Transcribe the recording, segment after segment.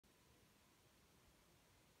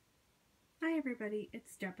Hi everybody,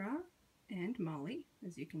 it's Deborah and Molly,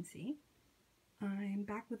 as you can see. I'm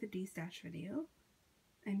back with a Destash video.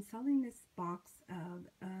 I'm selling this box of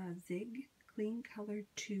Zig Clean Color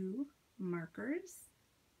 2 markers.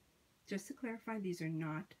 Just to clarify, these are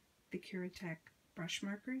not the kuretake brush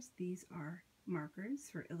markers. These are markers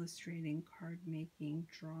for illustrating, card making,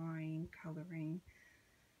 drawing, coloring.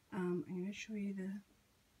 I'm going to show you the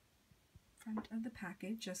front of the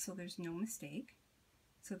package just so there's no mistake.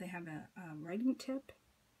 So they have a writing tip,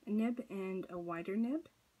 a nib, and a wider nib.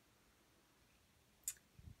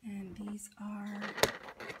 And these are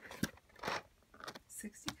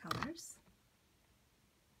 60 colors.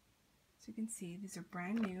 So you can see these are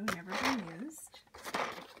brand new, never been used.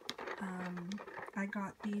 I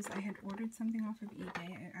got these, I had ordered something off of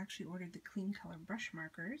eBay. I actually ordered the clean color brush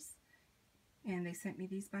markers, and they sent me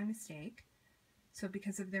these by mistake. So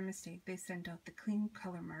because of their mistake, they sent out the clean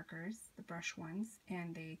color markers, the brush ones,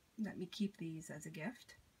 and they let me keep these as a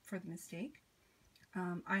gift for the mistake.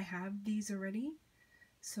 I have these already,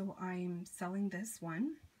 so I'm selling this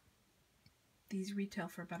one. These retail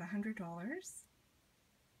for about $100,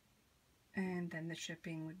 and then the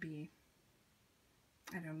shipping would be,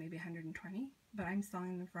 I don't know, maybe $120, but I'm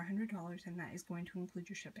selling them for $100, and that is going to include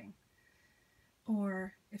your shipping.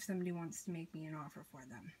 Or if somebody wants to make me an offer for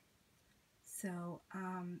them. So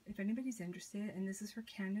if anybody's interested, and this is for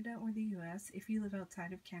Canada or the US, if you live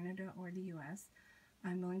outside of Canada or the US,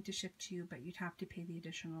 I'm willing to ship to you, but you'd have to pay the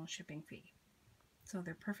additional shipping fee. So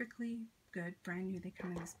they're perfectly good, brand new. They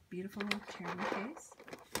come in this beautiful little carrying case,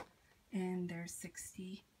 and there's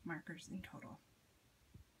 60 markers in total.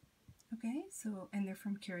 Okay, so, and they're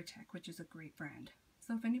from Kuretake, which is a great brand.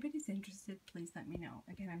 So if anybody's interested, please let me know.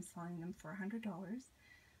 Again, I'm selling them for $100.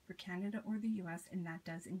 For Canada or the US, and that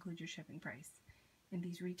does include your shipping price. And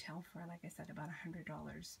these retail for, like I said, about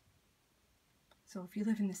 $100. So if you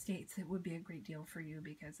live in the States, it would be a great deal for you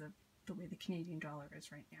because of the way the Canadian dollar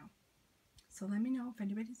is right now. So let me know if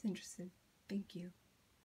anybody's interested. Thank you.